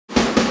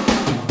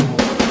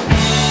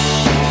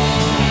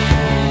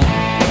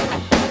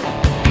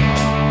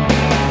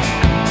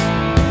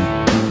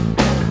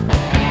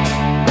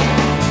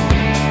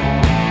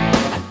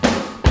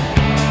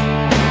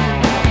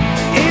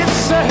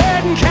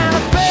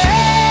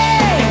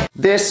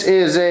This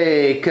is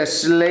a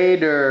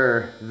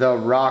Kasleder the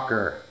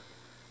Rocker.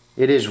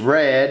 It is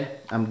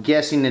red. I'm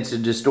guessing it's a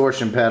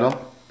distortion pedal.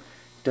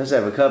 It does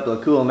have a couple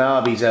of cool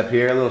knobbies up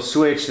here. A little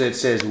switch that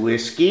says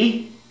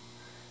whiskey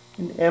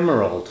and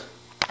emerald.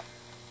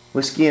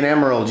 Whiskey and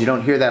emerald, you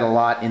don't hear that a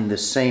lot in the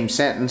same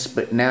sentence,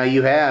 but now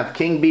you have.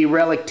 King B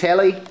Relic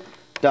Telly,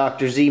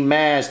 Dr. Z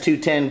Maz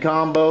 210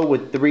 combo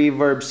with the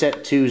reverb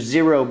set to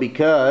 0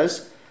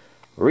 because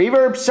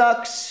reverb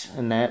sucks,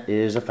 and that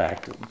is a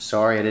fact. I'm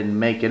sorry I didn't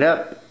make it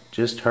up.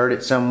 Just heard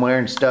it somewhere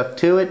and stuck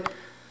to it.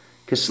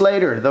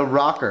 Kasleder the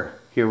Rocker.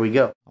 Here we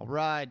go.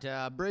 Alright,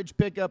 bridge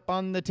pickup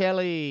on the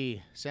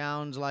telly.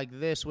 Sounds like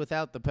this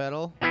without the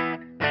pedal.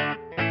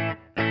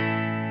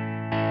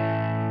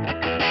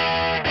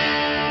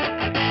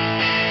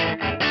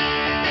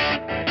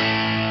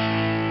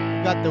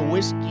 Got the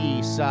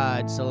whiskey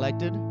side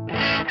selected.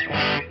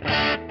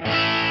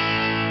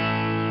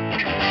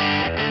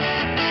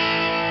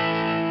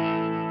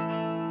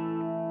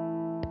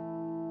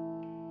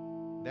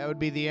 That would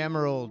be the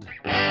emerald.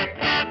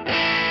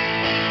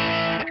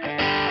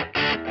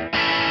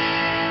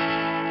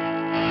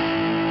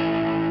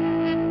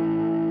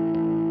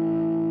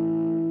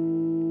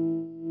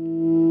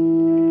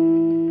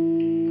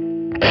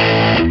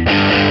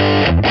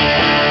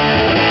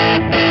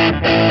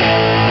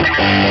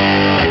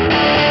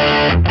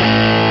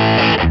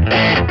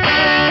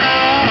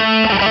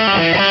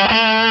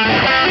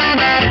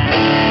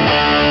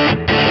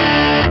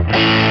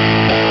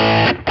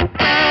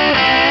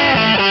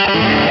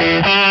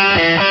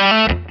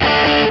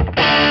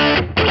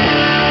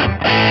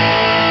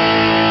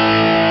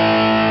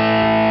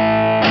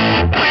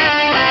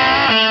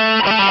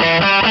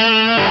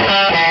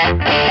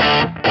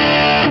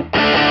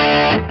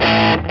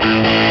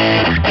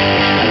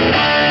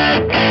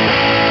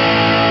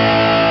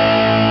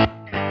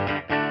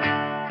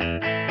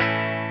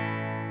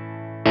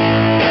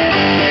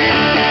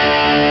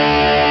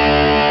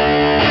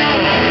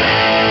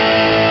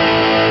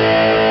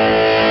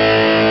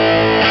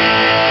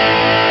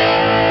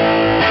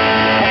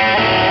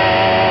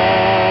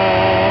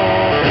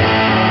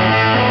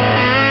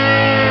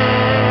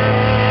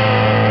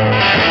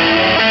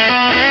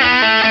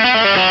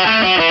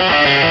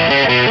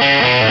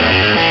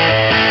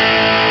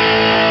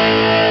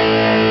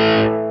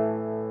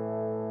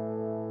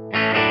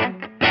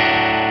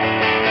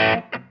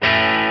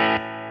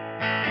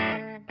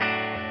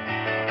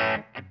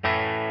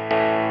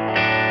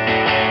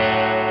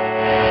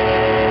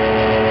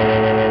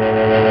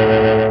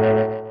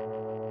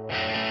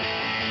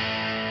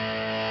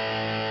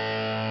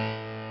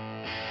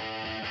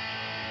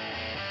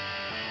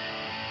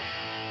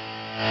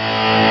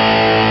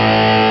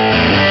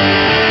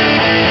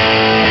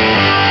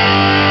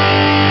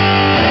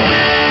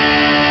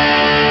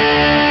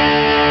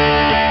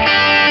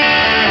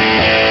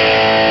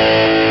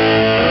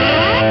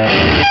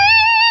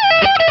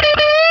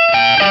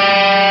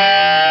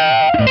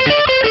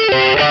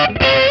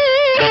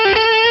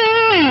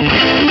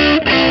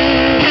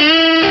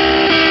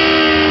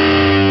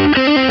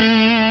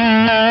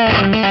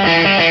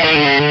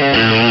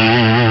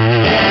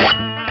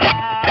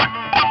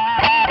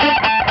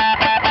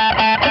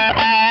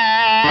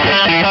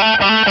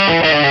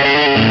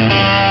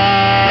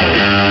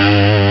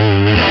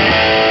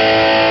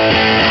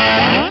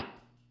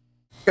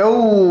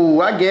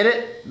 Oh, I get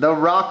it. The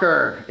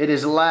Rocker. It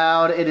is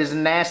loud. It is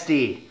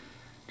nasty.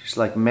 Just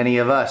like many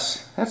of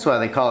us. That's why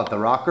they call it the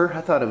Rocker.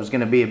 I thought it was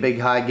going to be a big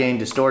high gain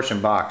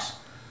distortion box.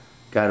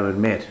 Got to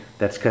admit,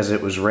 that's because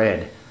it was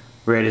red.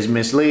 Red is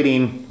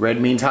misleading.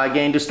 Red means high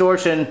gain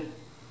distortion.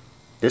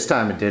 This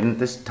time it didn't.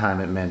 This time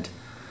it meant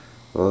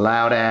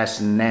loud ass,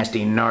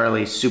 nasty,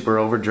 gnarly, super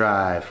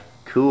overdrive.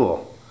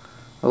 Cool.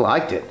 I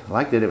liked it. I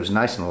liked it. It was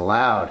nice and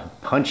loud,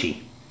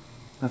 punchy.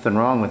 Nothing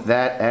wrong with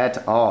that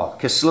at all.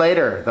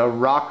 Kasleder the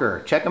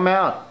Rocker. Check them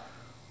out.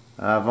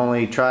 I've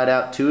only tried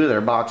out 2 of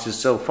their boxes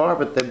so far,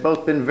 but they've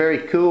both been very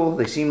cool.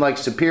 They seem like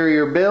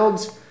superior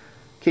builds.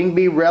 King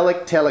B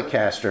Relic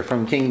Telecaster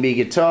from King B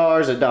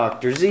Guitars, a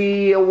Dr.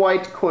 Z, a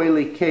white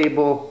coily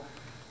cable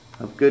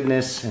of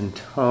goodness and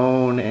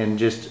tone and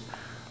just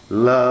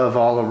love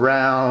all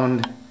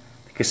around.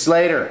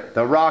 Kasleder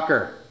the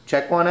Rocker.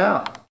 Check one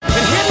out.